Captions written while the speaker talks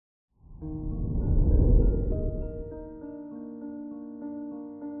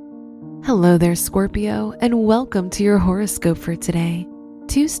Hello there, Scorpio, and welcome to your horoscope for today,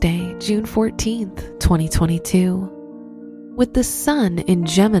 Tuesday, June 14th, 2022. With the sun in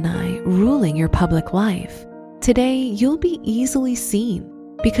Gemini ruling your public life, today you'll be easily seen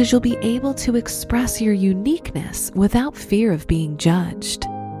because you'll be able to express your uniqueness without fear of being judged.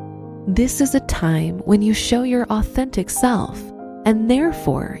 This is a time when you show your authentic self, and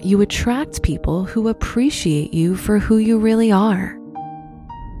therefore you attract people who appreciate you for who you really are.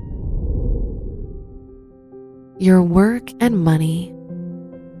 Your work and money.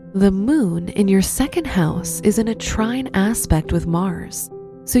 The moon in your second house is in a trine aspect with Mars,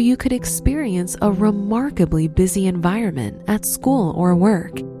 so you could experience a remarkably busy environment at school or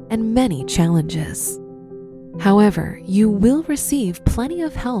work and many challenges. However, you will receive plenty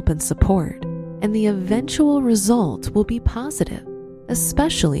of help and support, and the eventual result will be positive,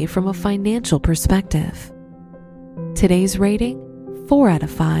 especially from a financial perspective. Today's rating, 4 out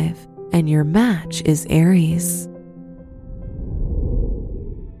of 5, and your match is Aries.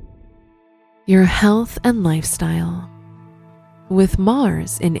 Your health and lifestyle. With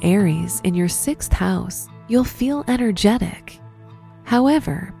Mars in Aries in your 6th house, you'll feel energetic.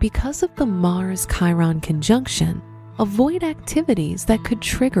 However, because of the Mars-Chiron conjunction, avoid activities that could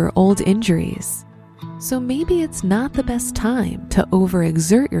trigger old injuries. So maybe it's not the best time to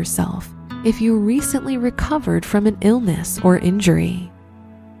overexert yourself if you recently recovered from an illness or injury.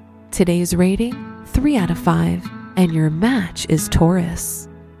 Today's rating, 3 out of 5, and your match is Taurus.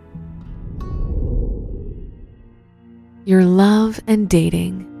 Your love and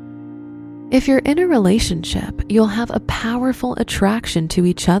dating. If you're in a relationship, you'll have a powerful attraction to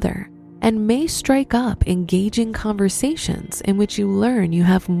each other and may strike up engaging conversations in which you learn you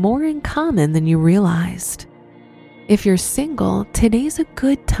have more in common than you realized. If you're single, today's a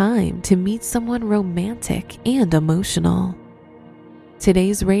good time to meet someone romantic and emotional.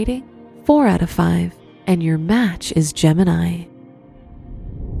 Today's rating, 4 out of 5, and your match is Gemini.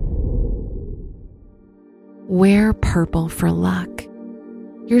 Wear purple for luck.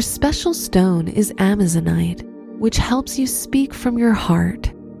 Your special stone is Amazonite, which helps you speak from your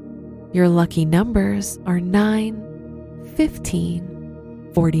heart. Your lucky numbers are 9,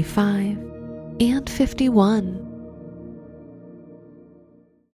 15, 45, and 51.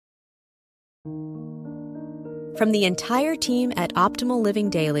 From the entire team at Optimal Living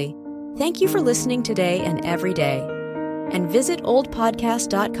Daily, thank you for listening today and every day. And visit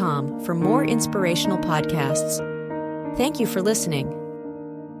oldpodcast.com for more inspirational podcasts. Thank you for listening.